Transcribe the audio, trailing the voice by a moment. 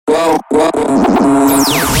Welcome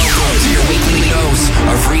to your weekly dose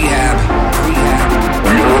of rehab. We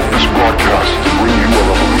hope this broadcast to bring you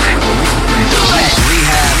a revolution of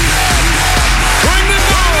Rehab. Bring the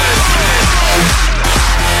noise!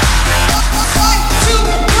 1, 2,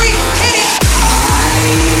 3, hit it!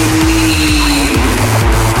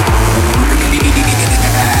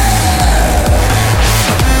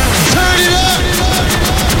 Turn it up!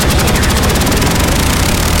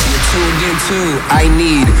 You're tuned into I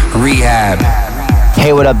Need Rehab.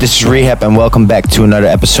 Hey, what up? This is Rehab, and welcome back to another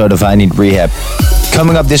episode of I Need Rehab.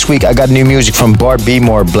 Coming up this week, I got new music from Bart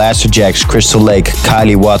Beamore, Blaster Jacks, Crystal Lake,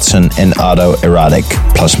 Kylie Watson, and Auto Erotic,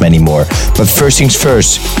 plus many more. But first things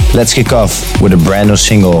first, let's kick off with a brand new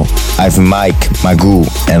single. I've Mike, Magoo,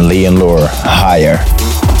 and Lee and Lore, Higher.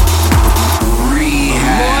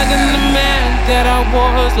 More than the man that I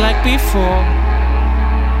was like before.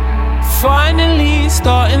 Finally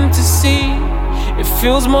starting to see. It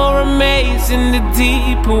feels more amazing the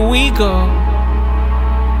deeper we go.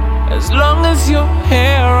 As long as you're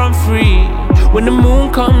here, I'm free. When the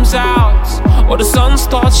moon comes out or the sun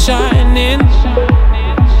starts shining,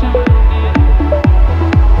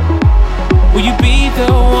 will you be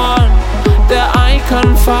the one that I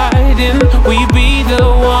confide in? Will you be the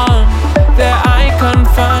one that I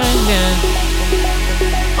confide in?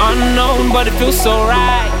 Unknown, but it feels so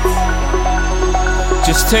right.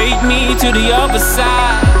 Just take me to the other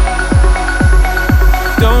side.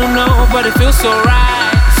 Don't know, but it feels so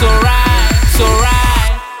right, so right, so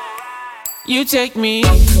right. You take me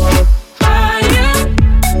higher,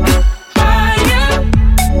 higher,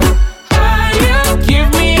 higher. Give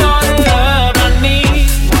me all the love I need.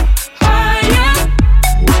 Higher,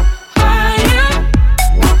 higher,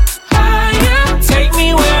 higher. Take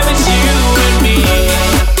me where it's you and me.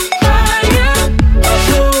 Higher,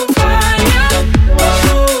 higher,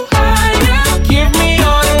 higher. Give me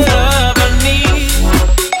all the love I need.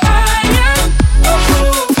 Higher,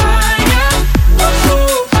 higher,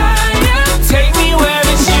 higher. Take me where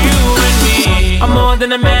it's you and me. I'm more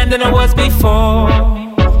than a man than I was before.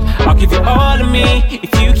 I'll give you all of me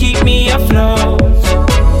if you keep me afloat.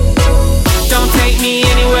 Don't take me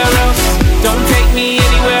anywhere else. Don't take me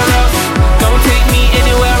anywhere else. Don't take me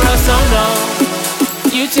anywhere else. Oh no,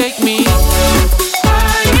 you take me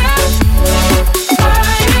higher,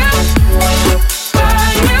 higher,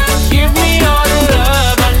 higher. Give me all the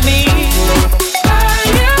love I need.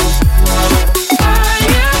 Higher,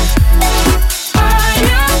 higher,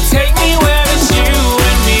 higher. Take me where it's you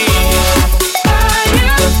and me.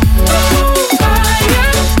 Higher,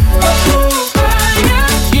 higher, higher.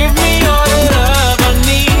 Give me all the love I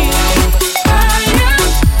need. Higher,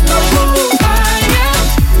 higher,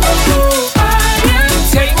 higher.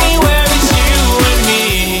 Take me where it's you and me.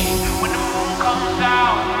 When the moon comes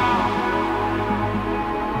out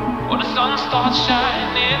or the sun starts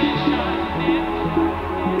shining,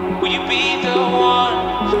 will you be the one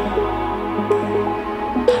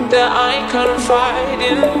that I confide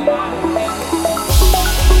in?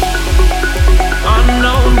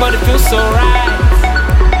 Unknown, but it feels so right.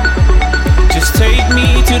 Just take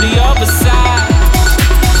me to the other side.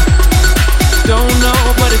 Don't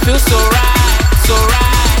know, but it feels so right, so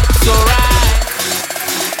right, so right.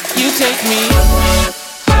 You take me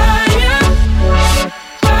higher,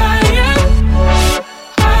 higher,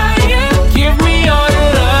 higher. Give me all the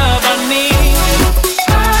love I need.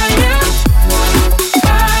 Higher,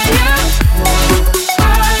 higher,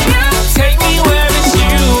 higher. Take me where it's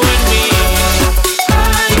you and me.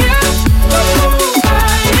 Higher, higher,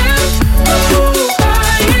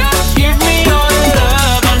 higher. Give me all the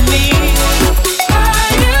love I need.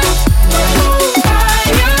 Higher,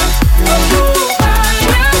 higher,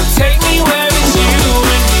 higher. Take me where it's you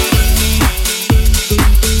and me.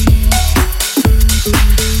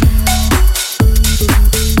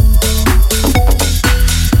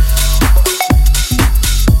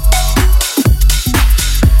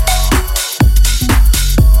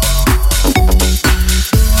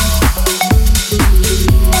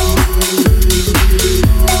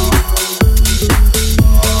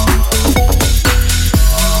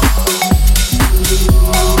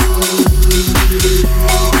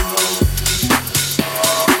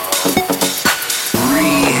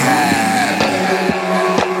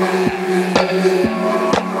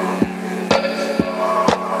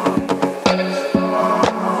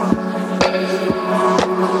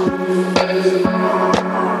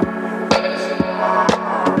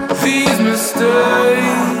 These mistakes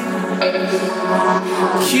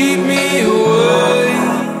keep me away.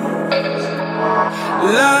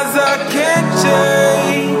 Lies I can't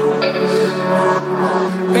change.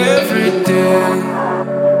 Every day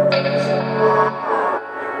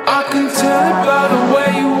I it by the way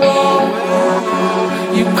you walk.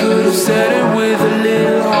 You could have said it with a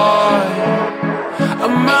little heart.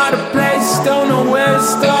 I'm out of place, don't know where to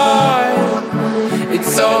start.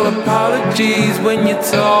 It's all apologies when you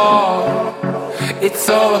talk. It's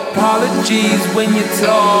all apologies when you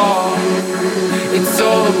talk. It's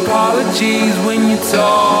all apologies when you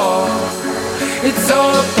talk. It's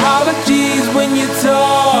all apologies when you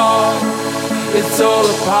talk. It's all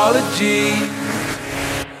apologies.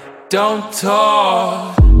 Don't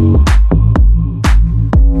talk.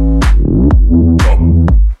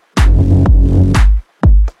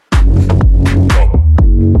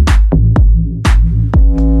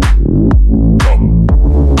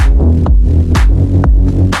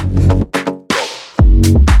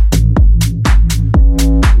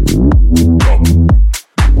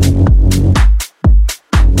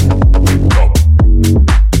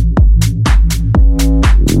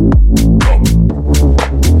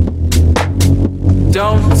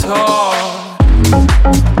 Don't talk.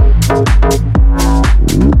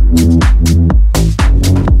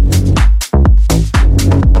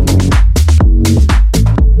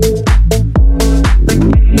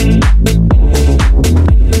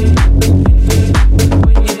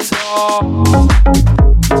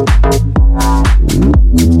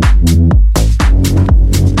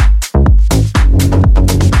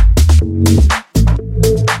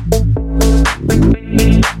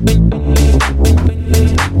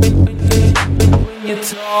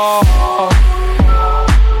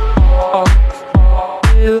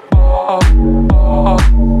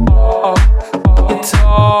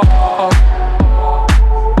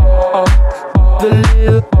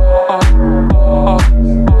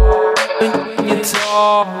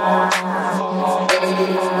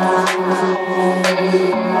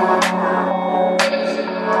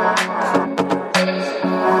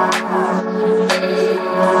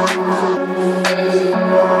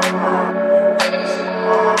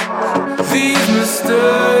 These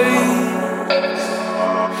mistakes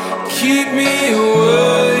keep me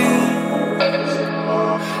away.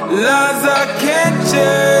 Lies I can't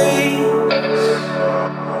change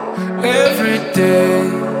every day.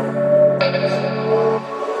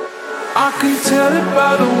 I can tell it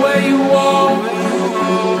by the way you walk.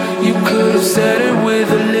 You could have said it with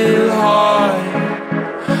a little heart.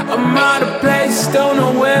 I'm out of place, don't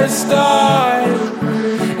know where to start.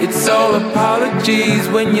 It's all apologies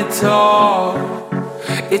when you talk.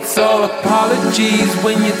 It's all apologies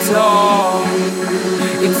when you talk.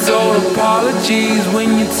 It's all apologies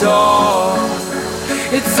when you talk.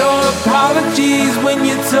 It's all apologies when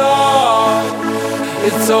you talk.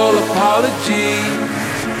 It's all apologies.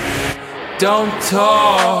 Don't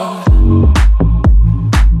talk.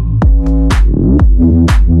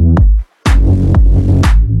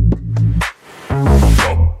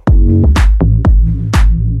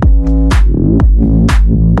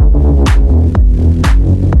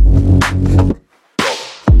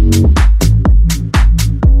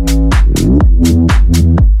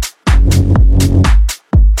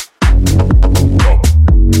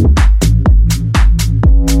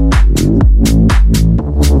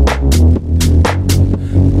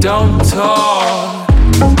 Don't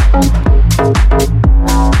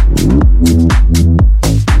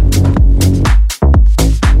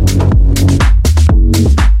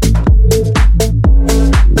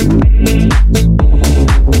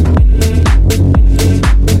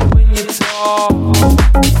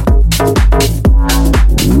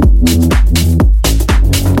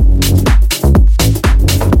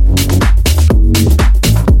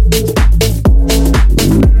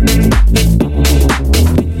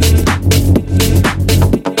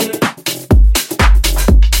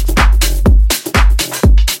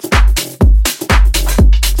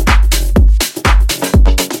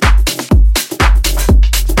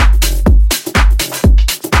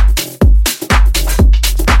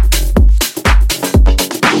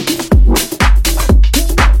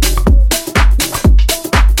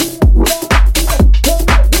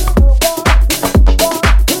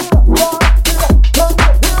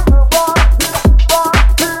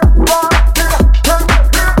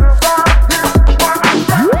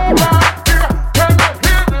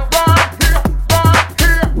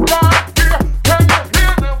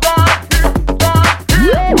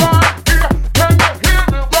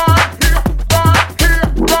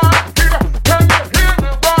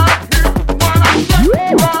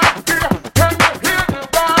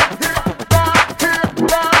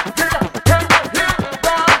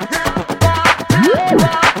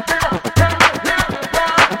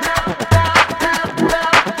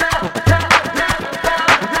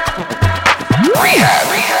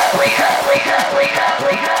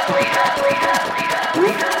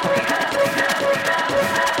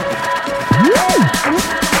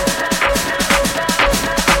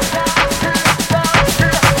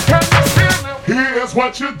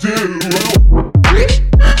what you do.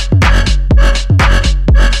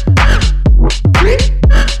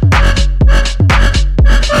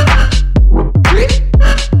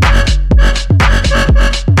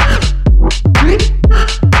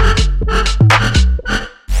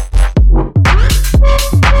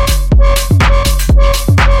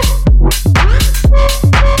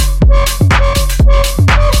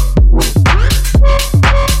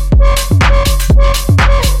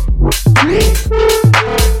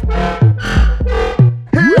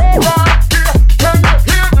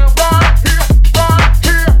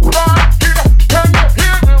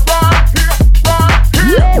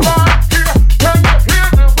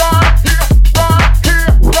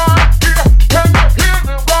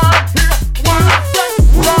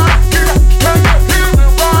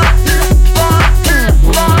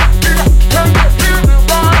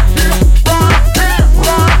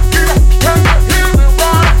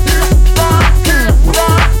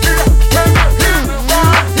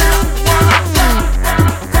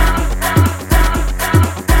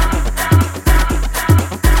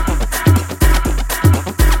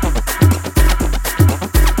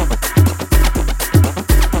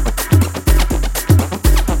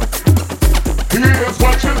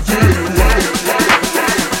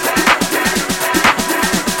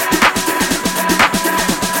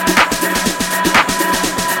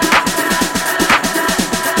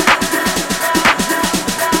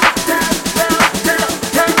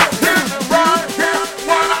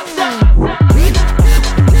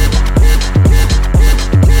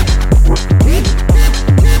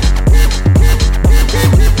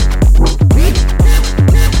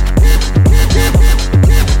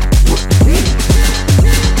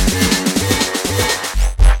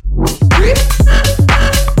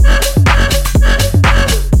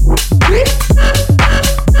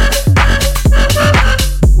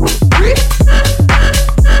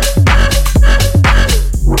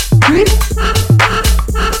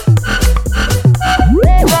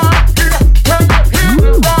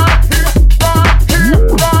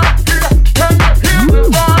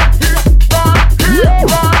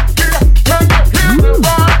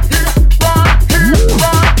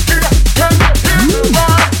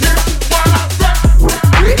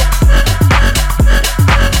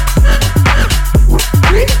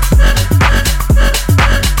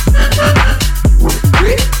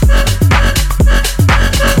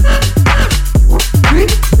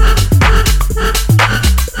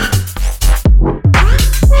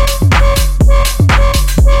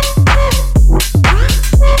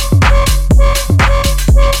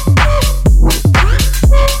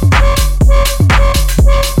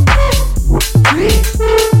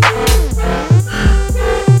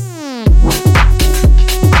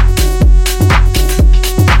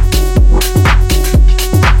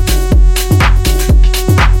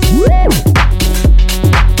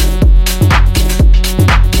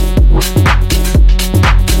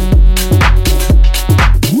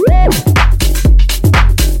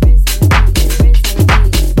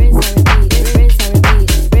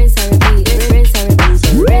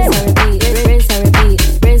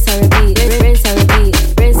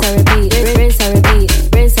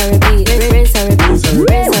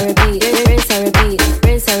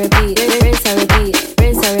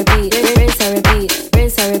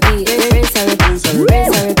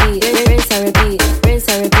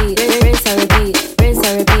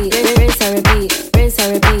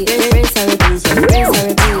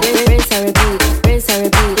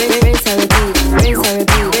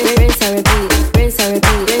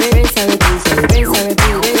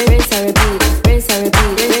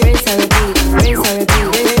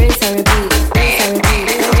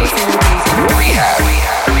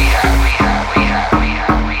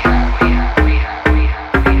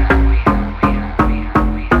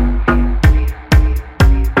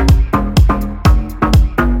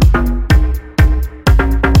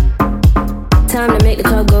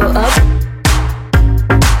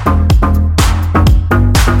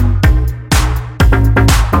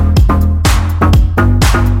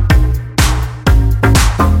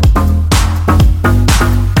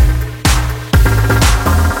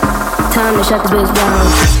 shut this bitch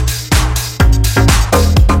down.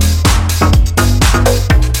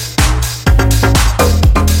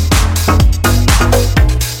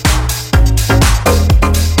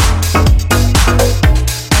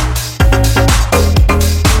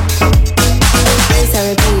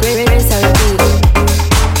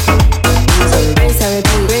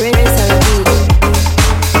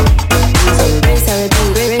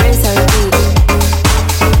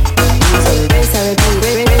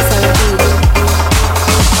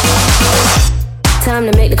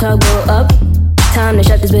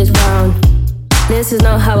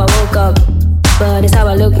 woke up, but it's how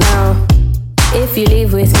I look now. If you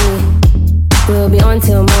leave with me, we'll be on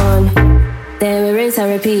till morn. Then we rinse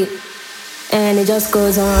and repeat, and it just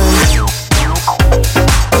goes on.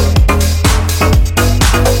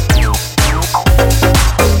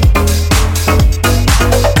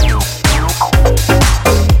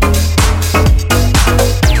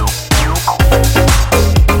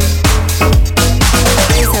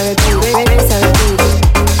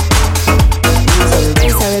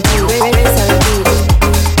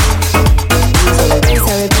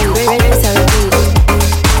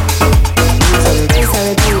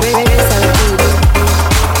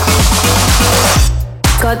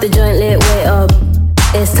 The joint lit way up,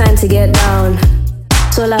 it's time to get down.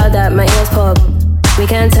 So loud that my ears pop, we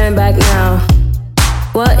can't turn back now.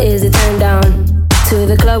 What is it, turn down? To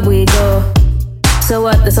the club we go. So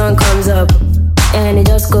what, the song comes up, and it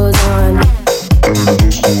just goes on. And it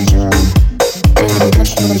just goes on. And it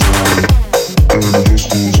just goes on. And it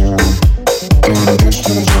just goes on. And it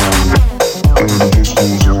just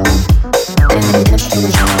goes on. And it just goes on. And it just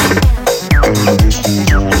goes on. And it just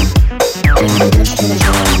goes on. And it just goes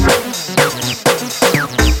on.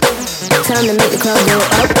 Time to make the club go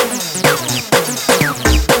up.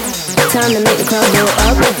 Time to make the club go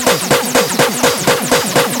up.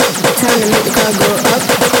 Time to make the club go up.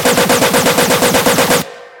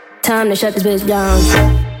 Time to shut this bitch down.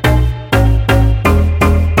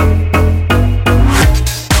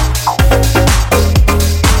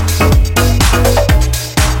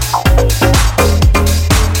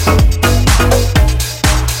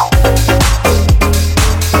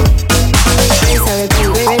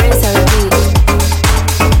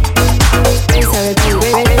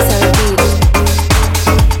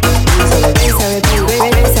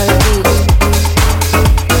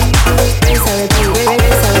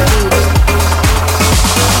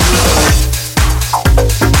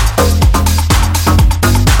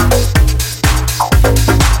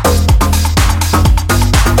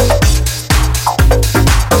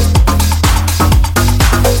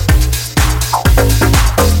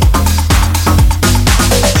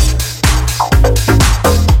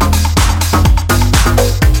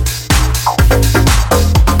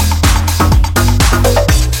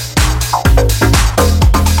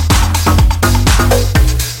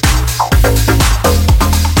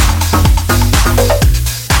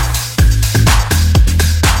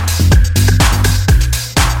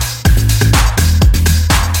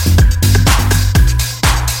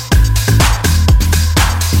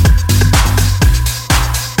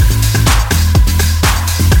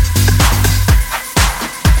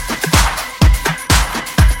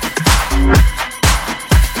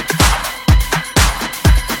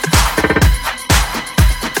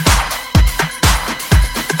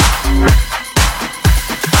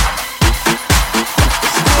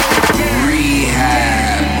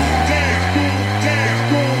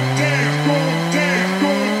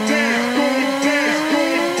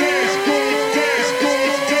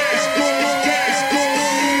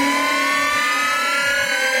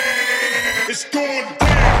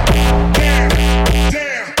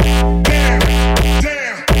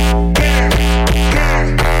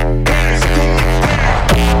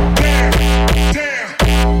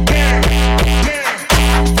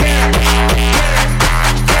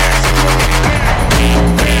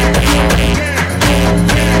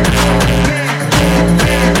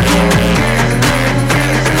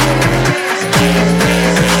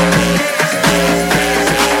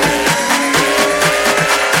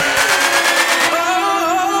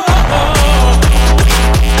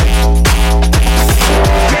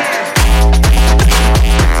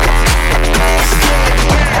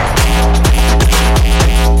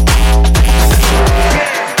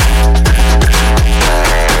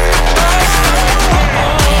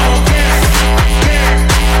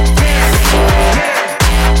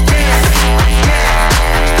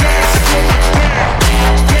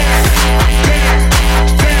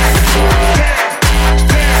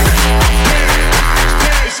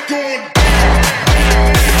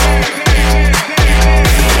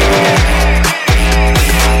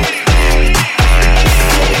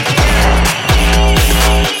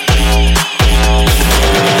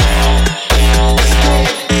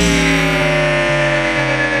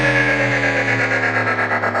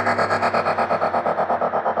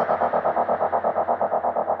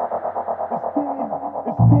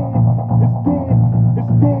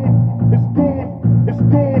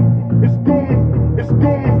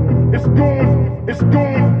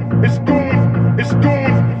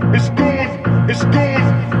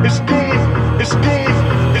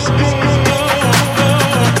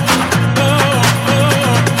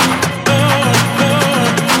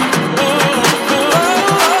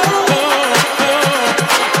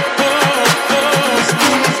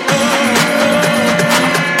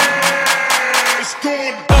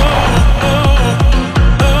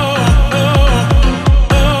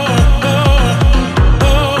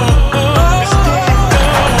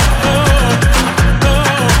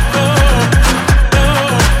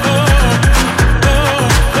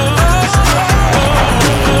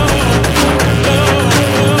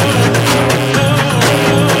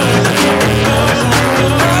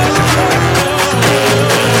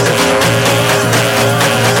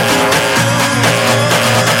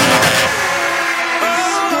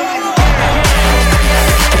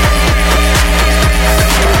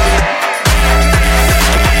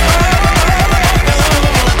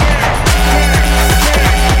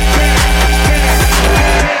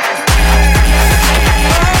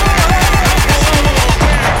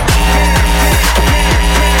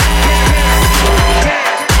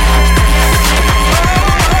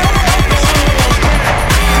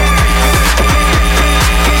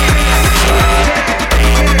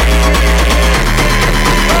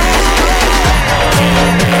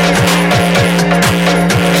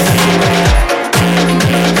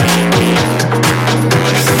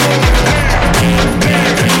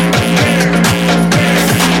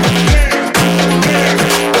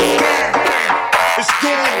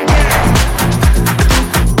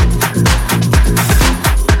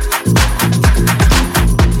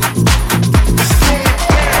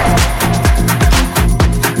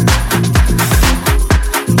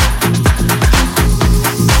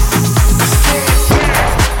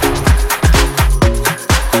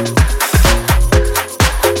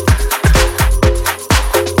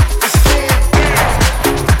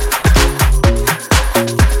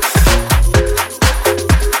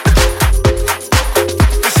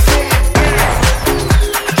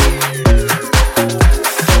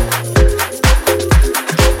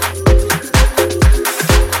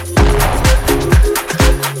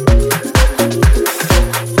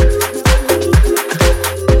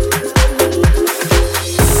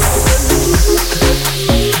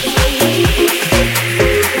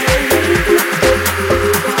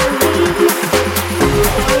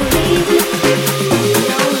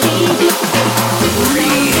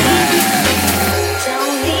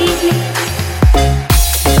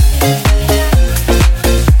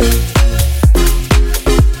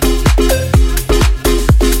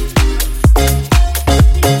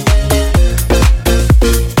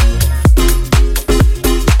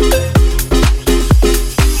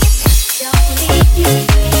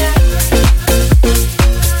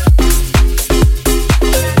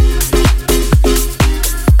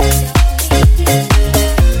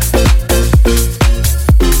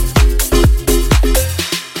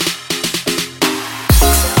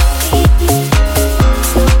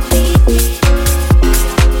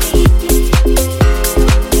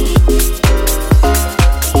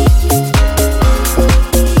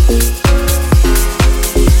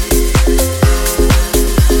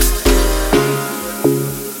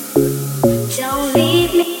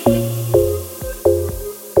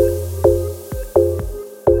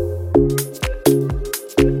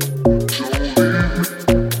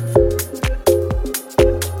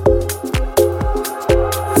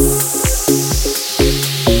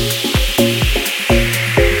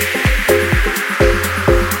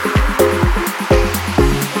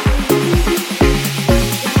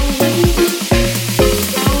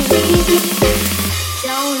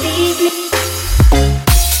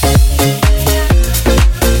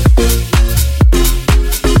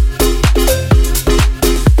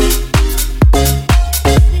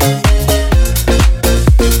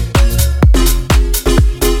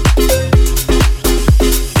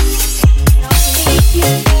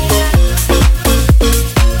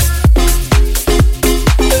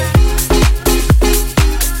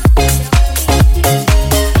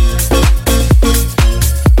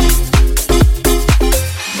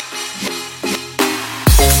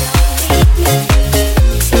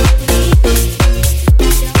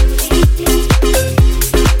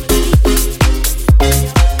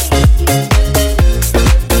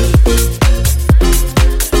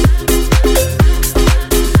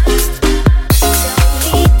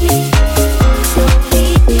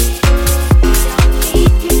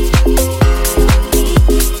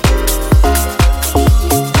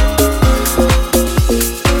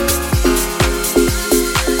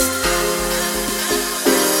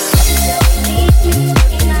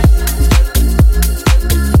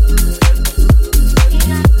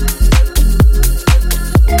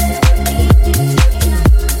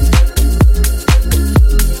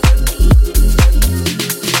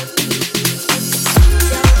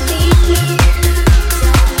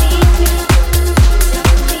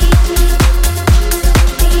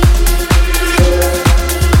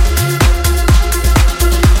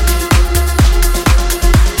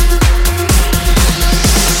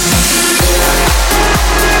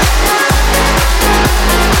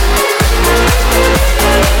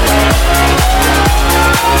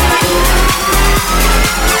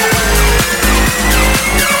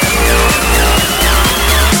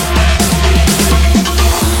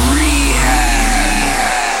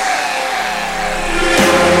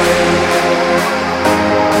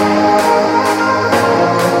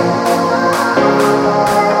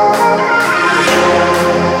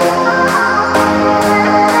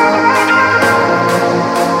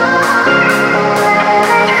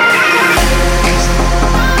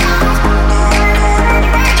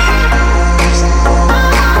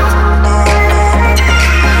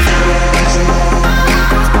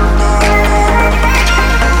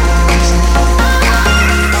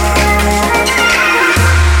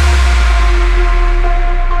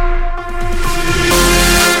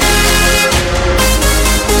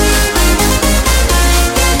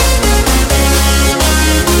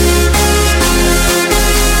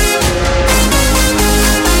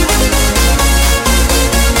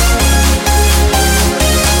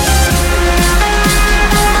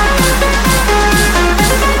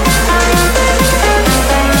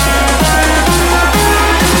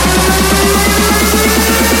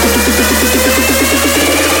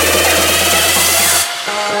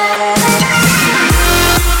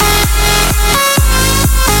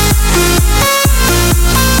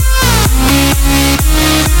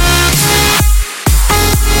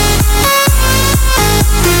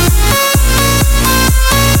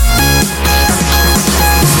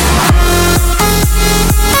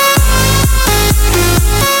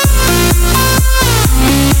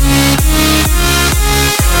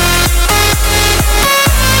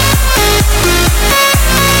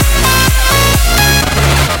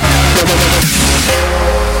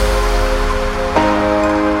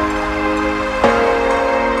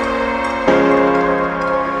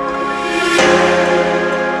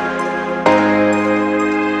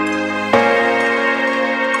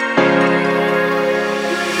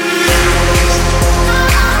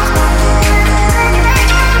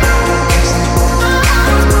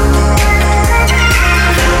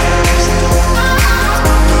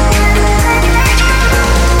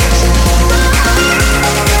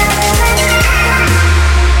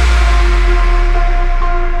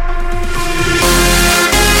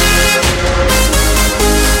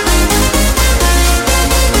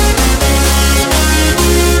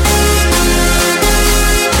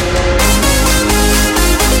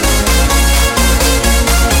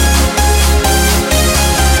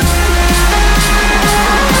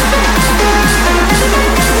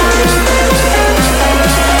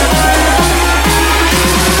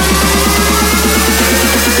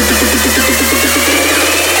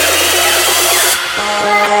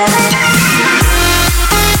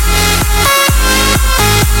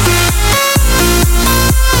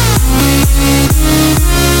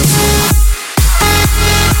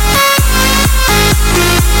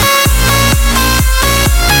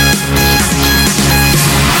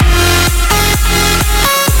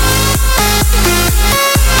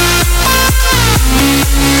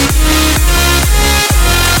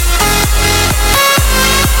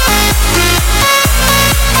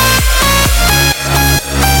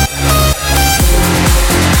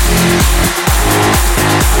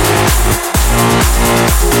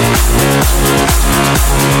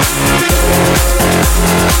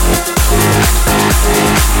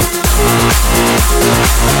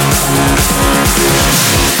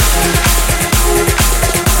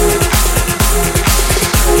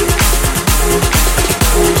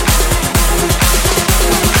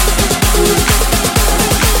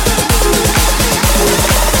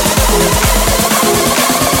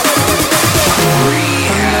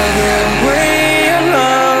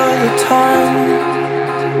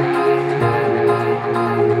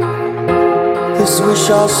 we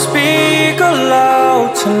shall speak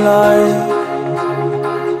aloud tonight.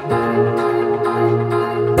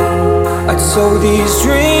 I'd sow these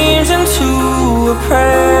dreams into a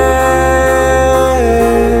prayer.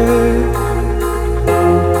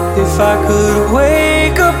 If I could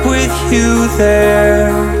wake up with you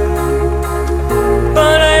there.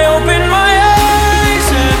 But I open my eyes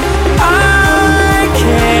and I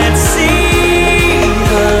can't see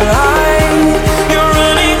the light. You're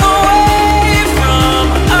running away from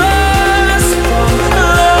us, from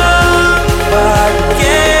love. I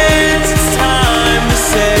guess it's time to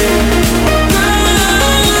say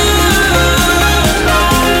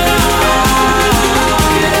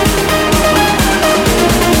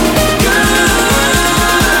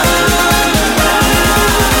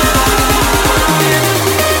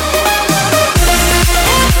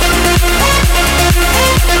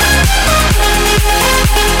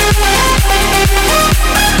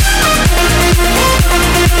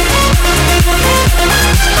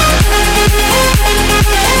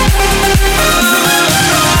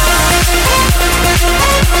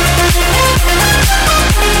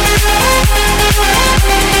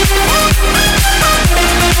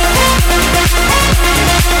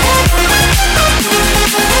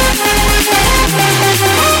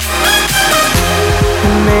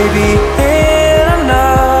maybe in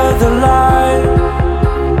another life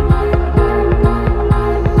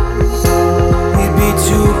we'd be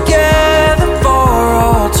together for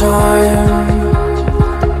all time.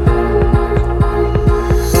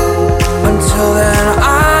 Until then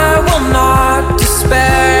I will not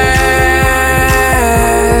despair,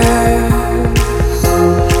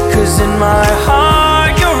 'cause in my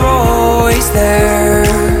heart you're always there.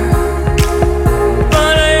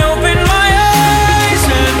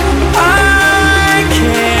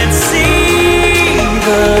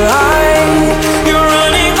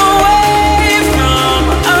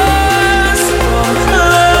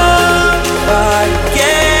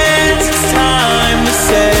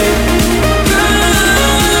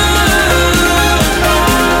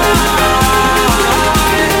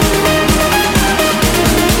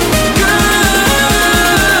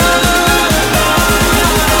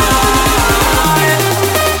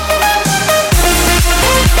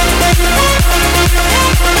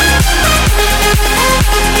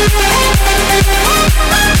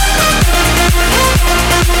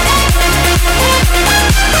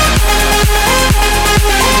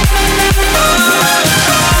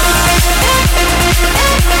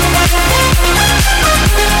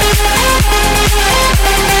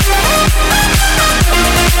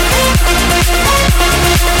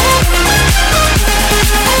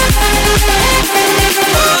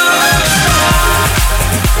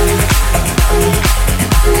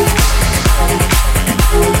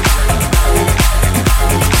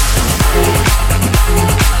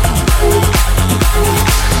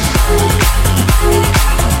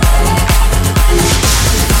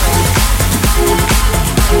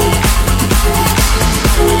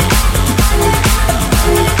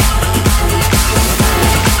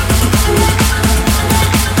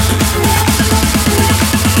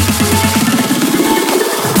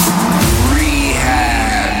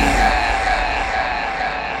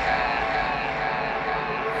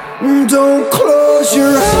 Don't close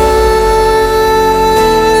your eyes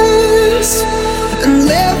and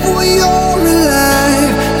live where you're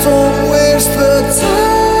alive. Don't waste the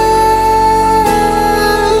time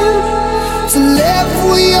to live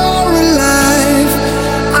where you're alive.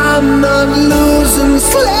 I'm not losing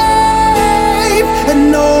slave and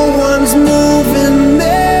no one's moving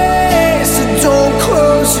me. So don't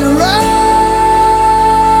close your eyes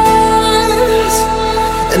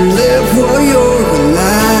and live where you're alive.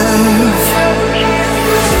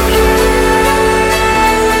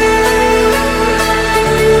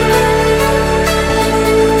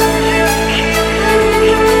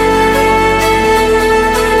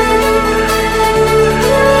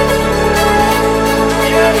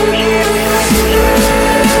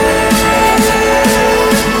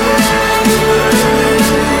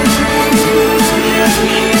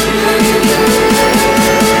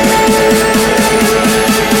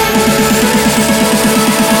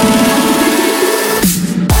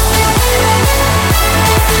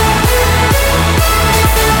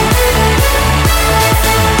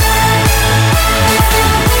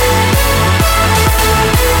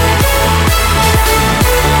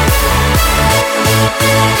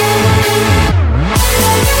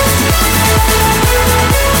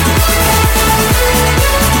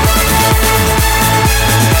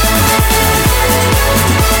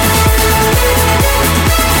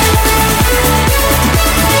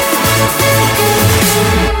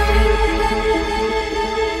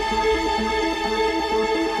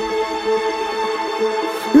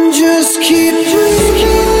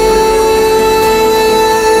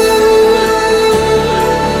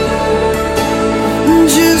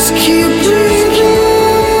 Just keep drinking.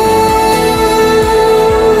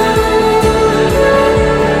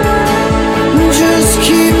 Just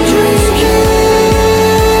keep drinking.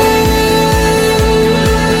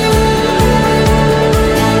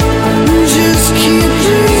 Just keep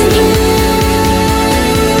drinking.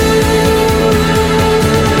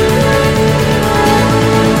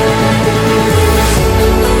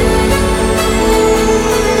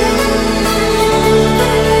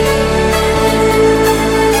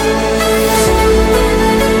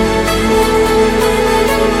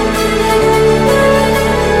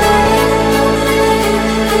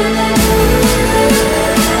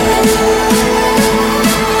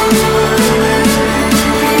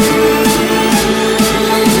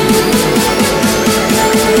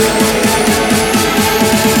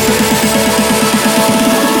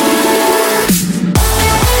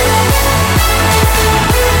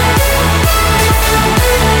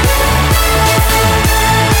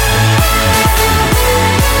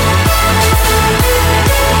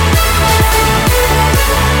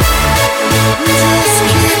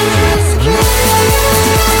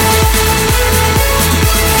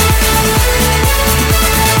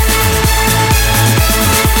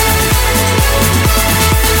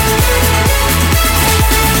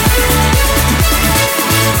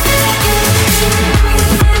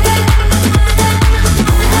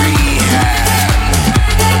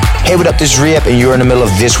 Hey, what up, this is Rehab, and you're in the middle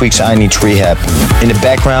of this week's I Need Rehab. In the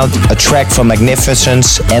background, a track from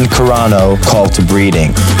Magnificence and Carano called The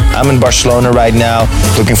Breeding. I'm in Barcelona right now,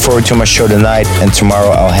 looking forward to my show tonight, and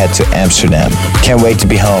tomorrow I'll head to Amsterdam. Can't wait to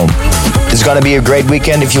be home. It's gonna be a great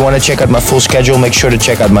weekend. If you want to check out my full schedule, make sure to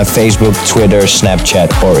check out my Facebook, Twitter, Snapchat,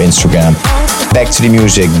 or Instagram. Back to the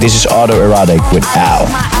music. This is Autoerotic with Al.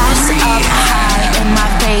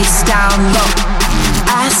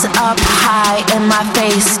 Ass up high and my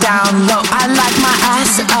face down low. I like my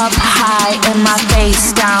ass up high and my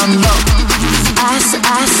face down low. Ass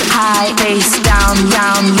high, face down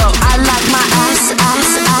low. I like my ass. I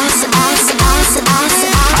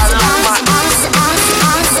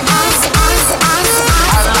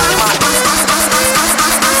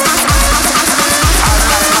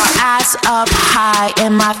like my ass up high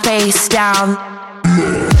and my face down.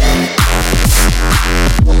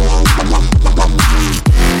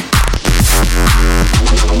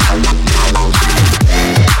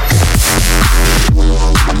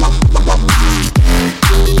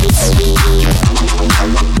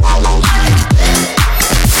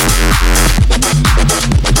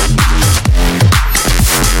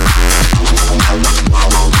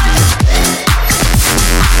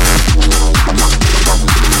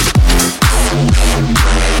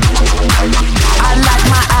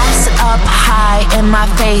 My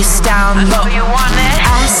face down low. You want it?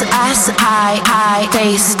 Ass high,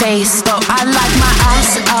 face low. I like my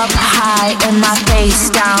ass up high and my face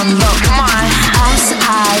down low. Come on. Ass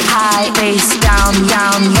high, face down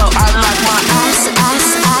low. I like my ass. I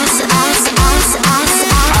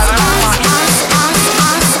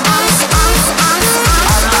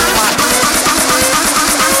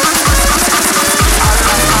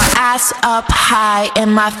like my ass up high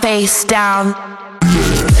and my face down.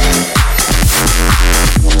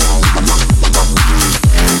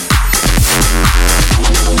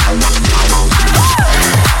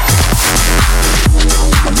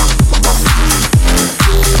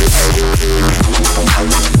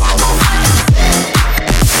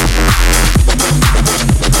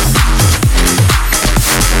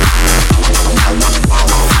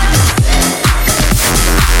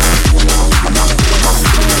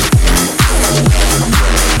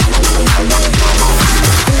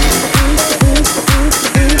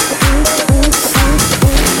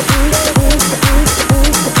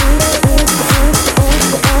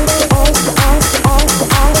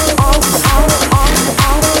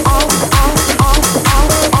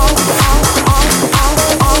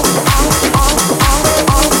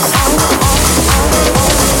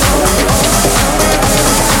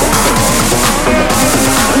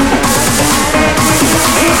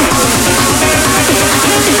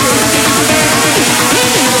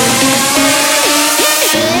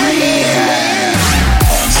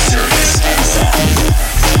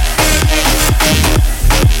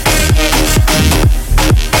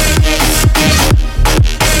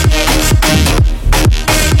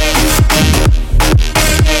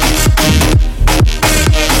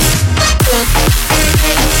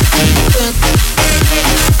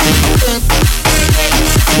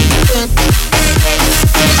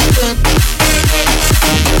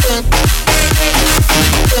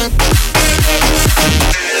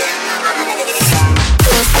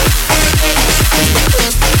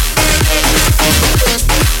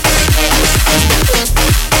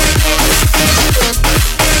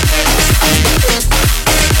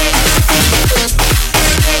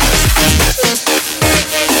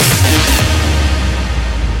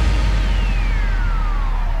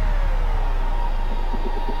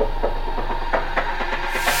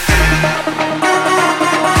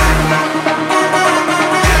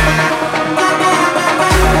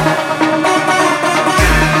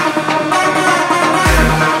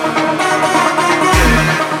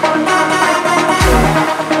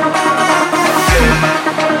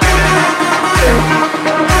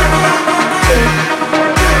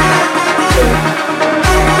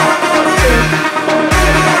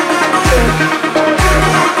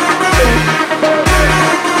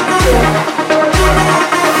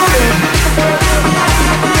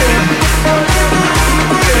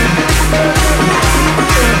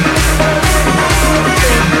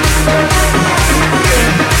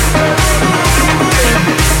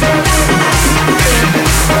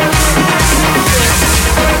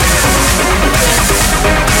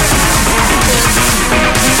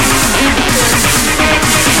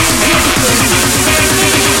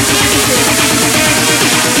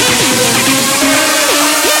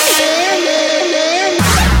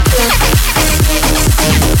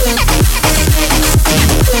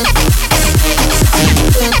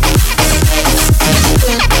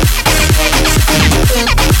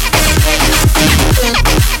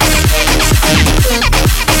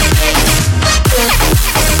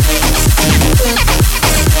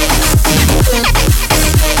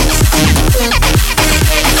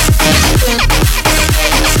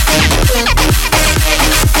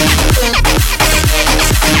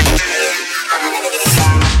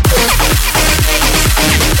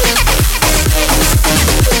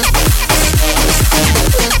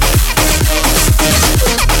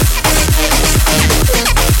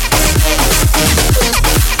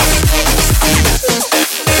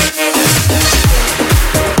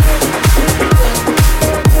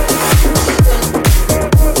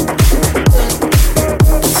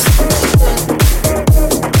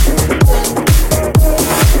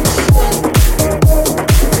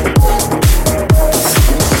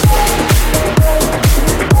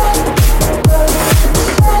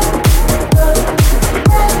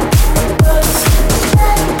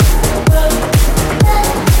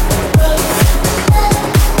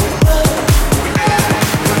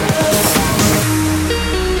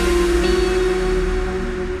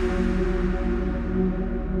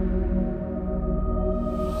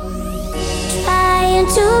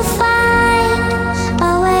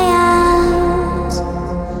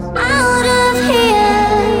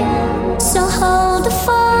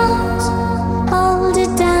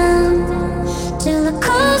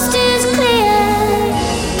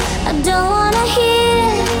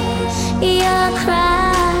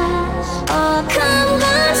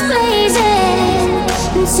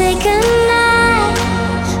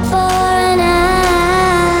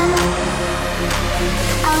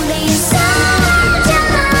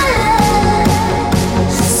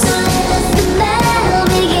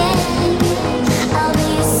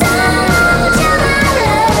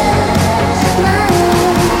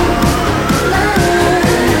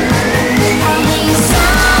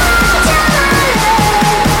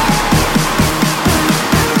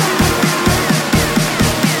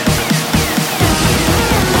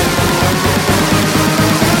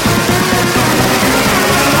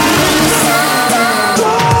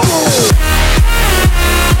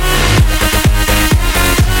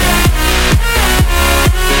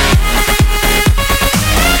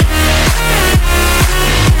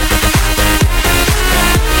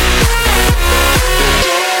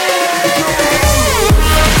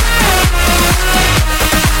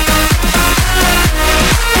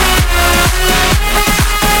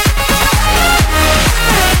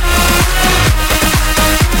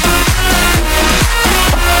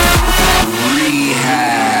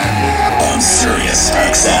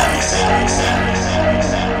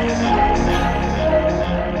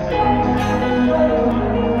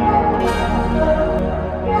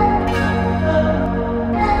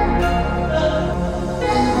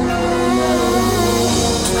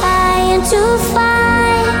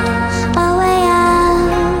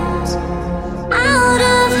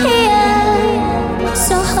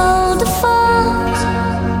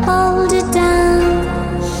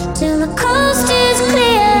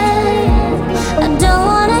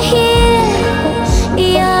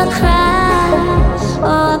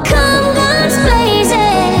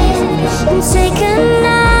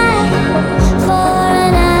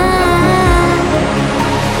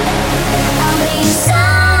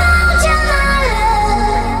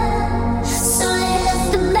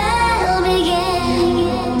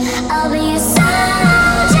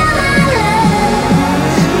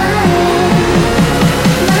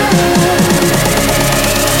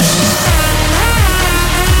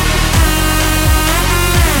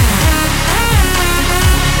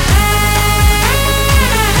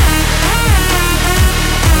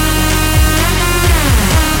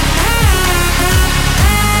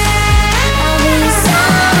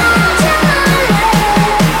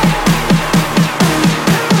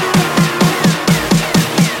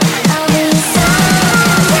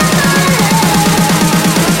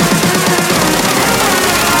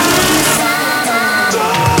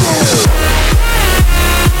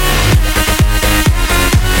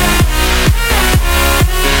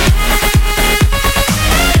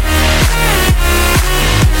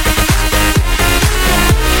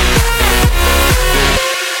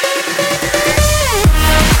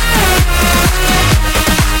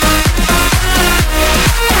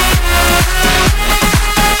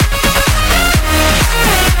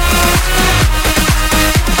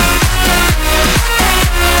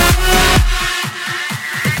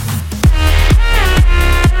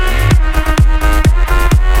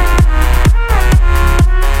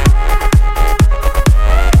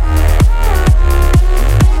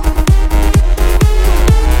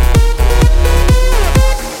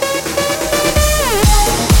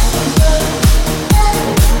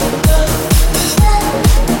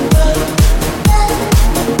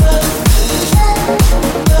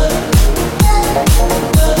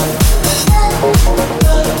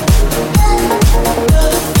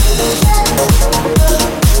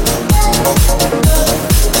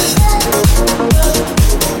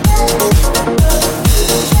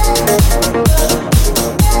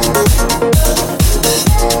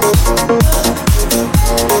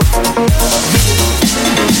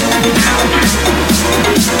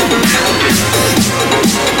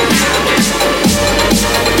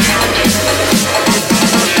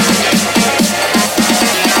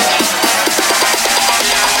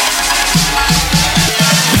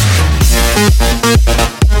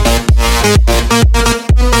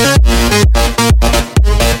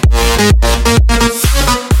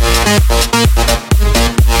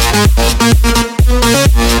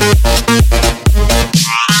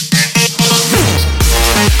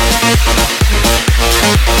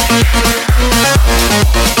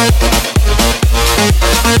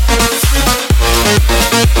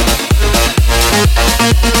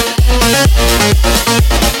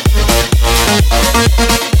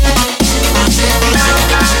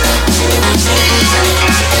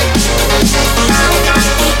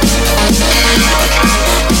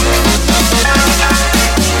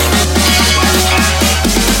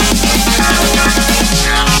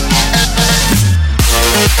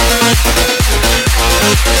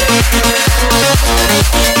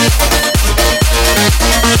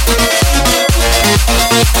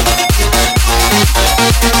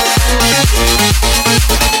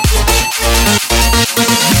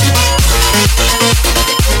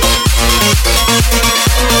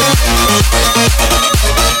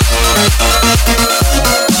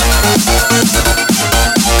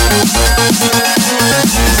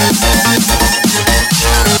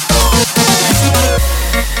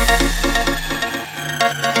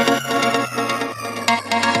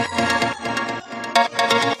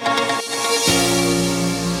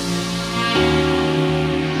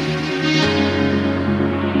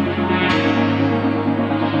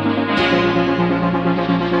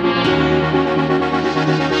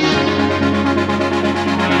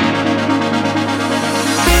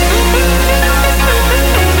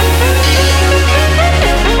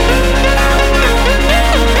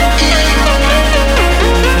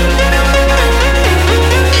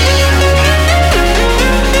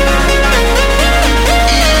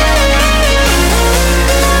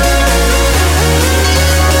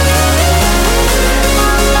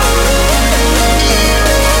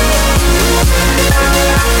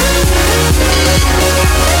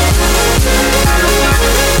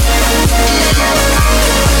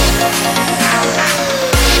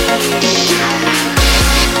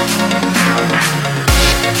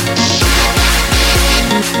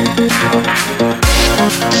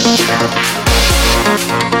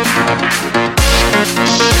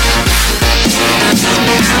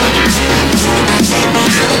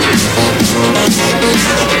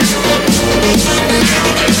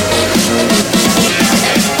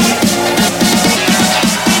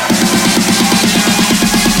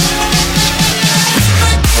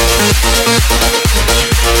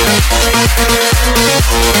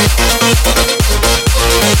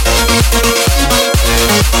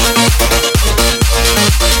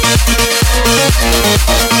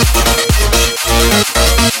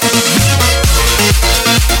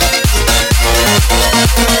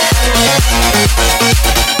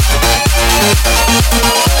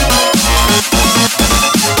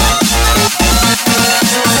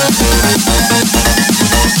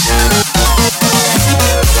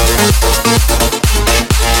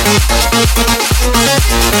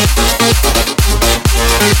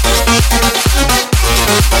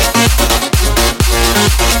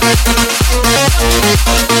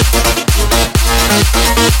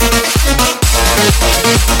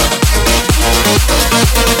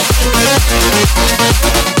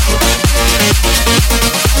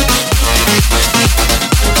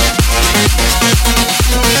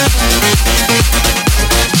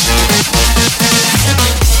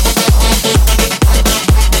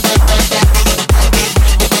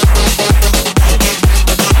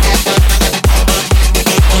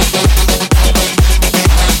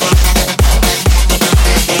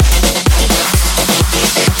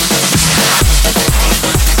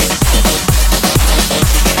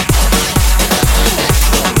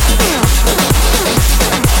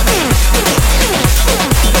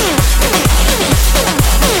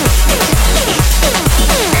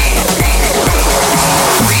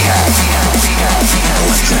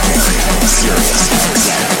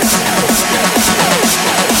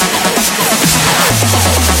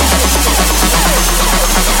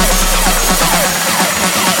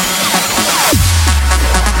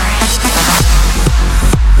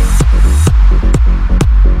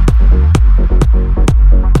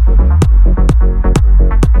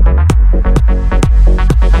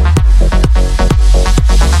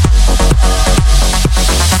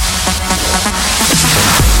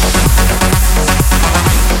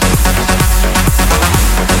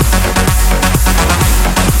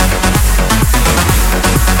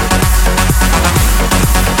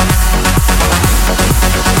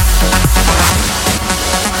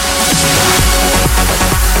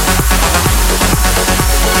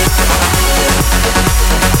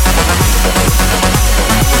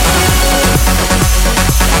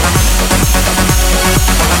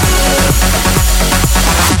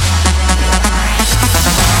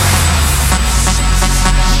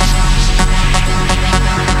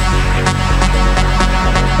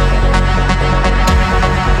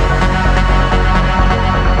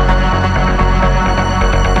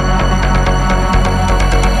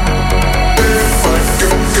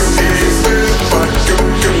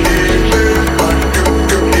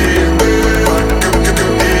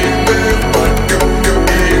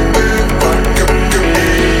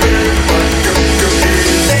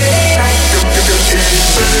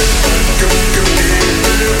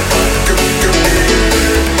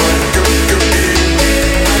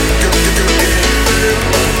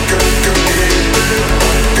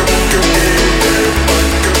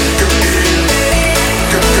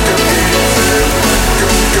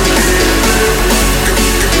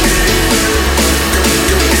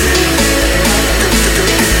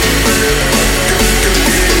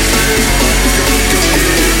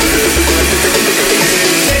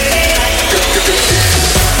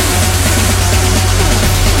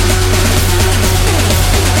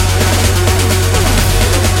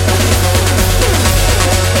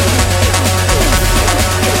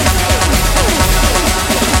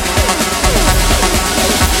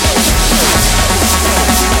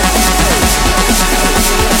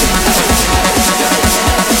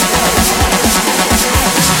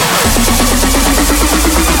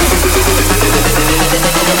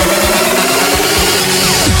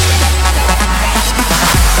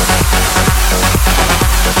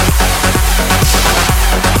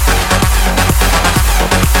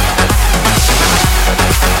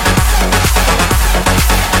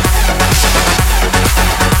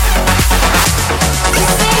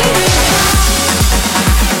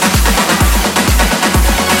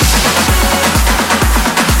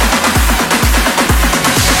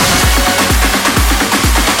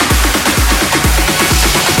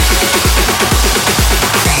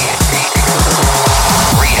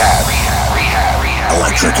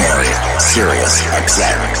 Sirius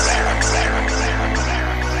XM.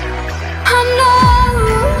 I know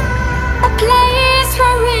a place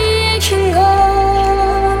where we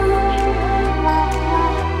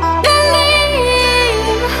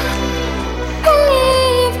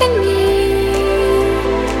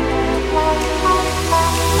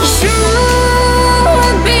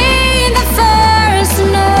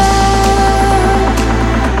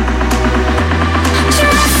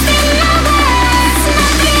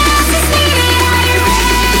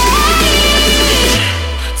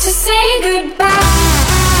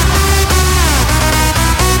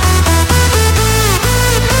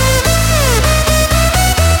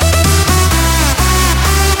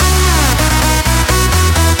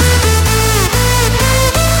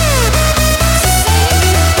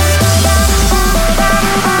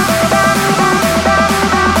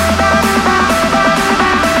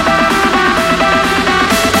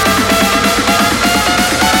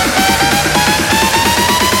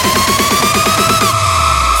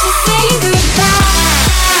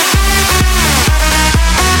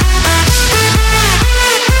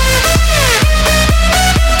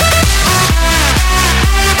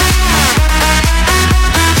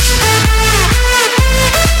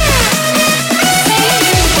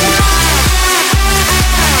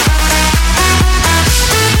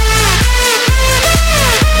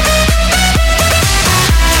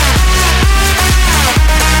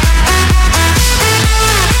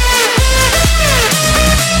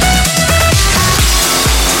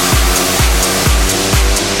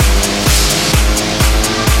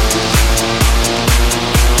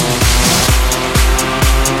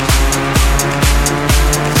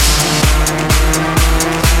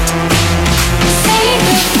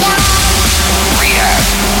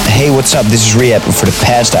what's up? This is Rehab, and for the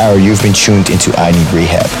past hour you've been tuned into I Need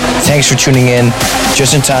Rehab. Thanks for tuning in.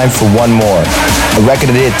 Just in time for one more. A record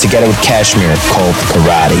I did together with Kashmir called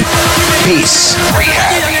Karate. Peace.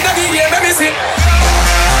 Rehab.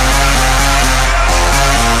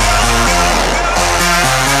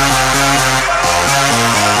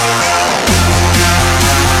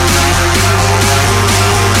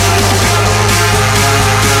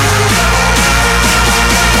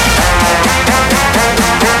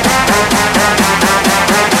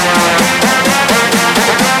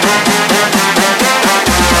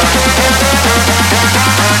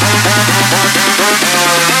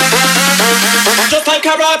 Just like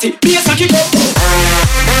karate, bass and kick up.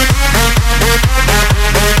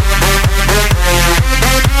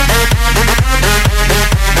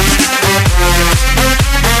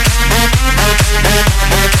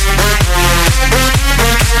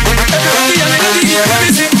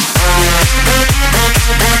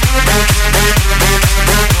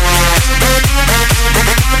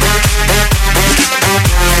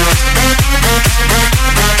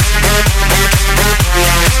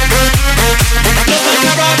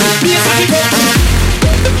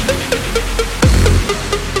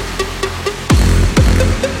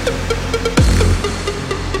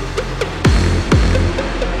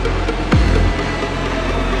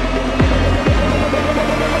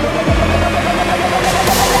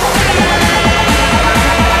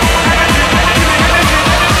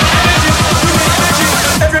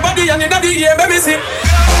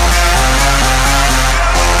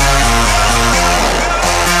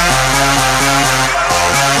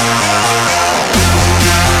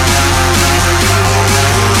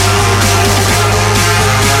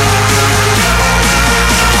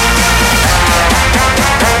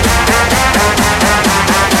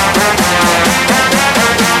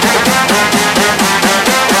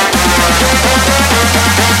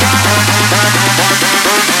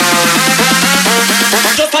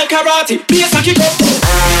 Just like karate, bass and kick up.